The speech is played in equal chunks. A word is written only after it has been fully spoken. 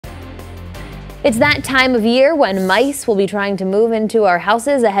It's that time of year when mice will be trying to move into our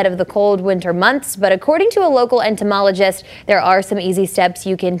houses ahead of the cold winter months, but according to a local entomologist, there are some easy steps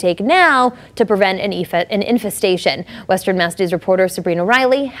you can take now to prevent an infestation. Western Mass News reporter Sabrina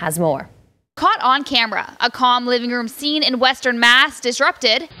Riley has more. Caught on camera, a calm living room scene in Western Mass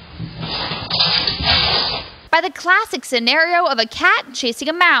disrupted by the classic scenario of a cat chasing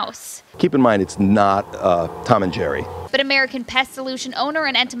a mouse. Keep in mind, it's not Tom and Jerry. But American Pest Solution owner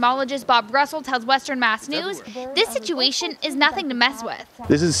and entomologist Bob Russell tells Western Mass News this situation is nothing to mess with.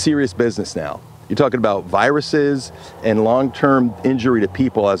 This is serious business now. You're talking about viruses and long-term injury to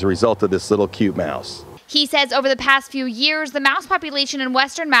people as a result of this little cute mouse. He says over the past few years, the mouse population in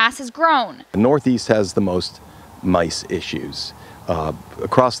Western Mass has grown. The Northeast has the most mice issues.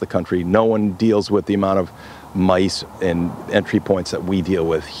 Across the country, no one deals with the amount of mice and entry points that we deal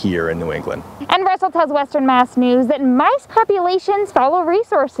with here in New England. And Russell tells Western Mass News that mice populations follow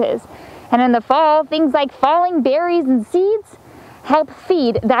resources. And in the fall, things like falling berries and seeds help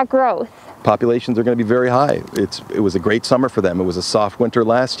feed that growth. Populations are going to be very high. It was a great summer for them. It was a soft winter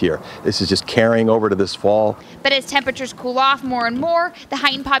last year. This is just carrying over to this fall. But as temperatures cool off more and more, the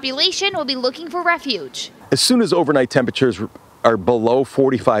heightened population will be looking for refuge. As soon as overnight temperatures are below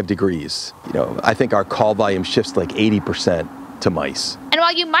 45 degrees, I think our call volume shifts like 80% to mice. And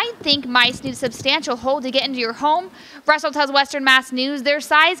while you might think mice need a substantial hole to get into your home, Russell tells Western Mass News their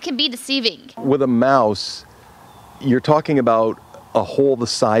size can be deceiving. With a mouse, you're talking about a hole the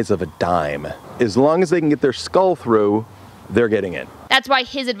size of a dime. As long as they can get their skull through, they're getting in. That's why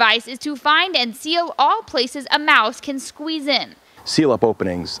his advice is to find and seal all places a mouse can squeeze in. Seal up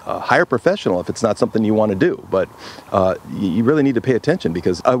openings, hire a professional if it's not something you want to do, but you really need to pay attention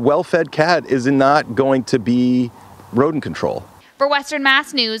because a well-fed cat is not going to be rodent control. For Western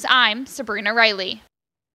Mass News, I'm Sabrina Riley.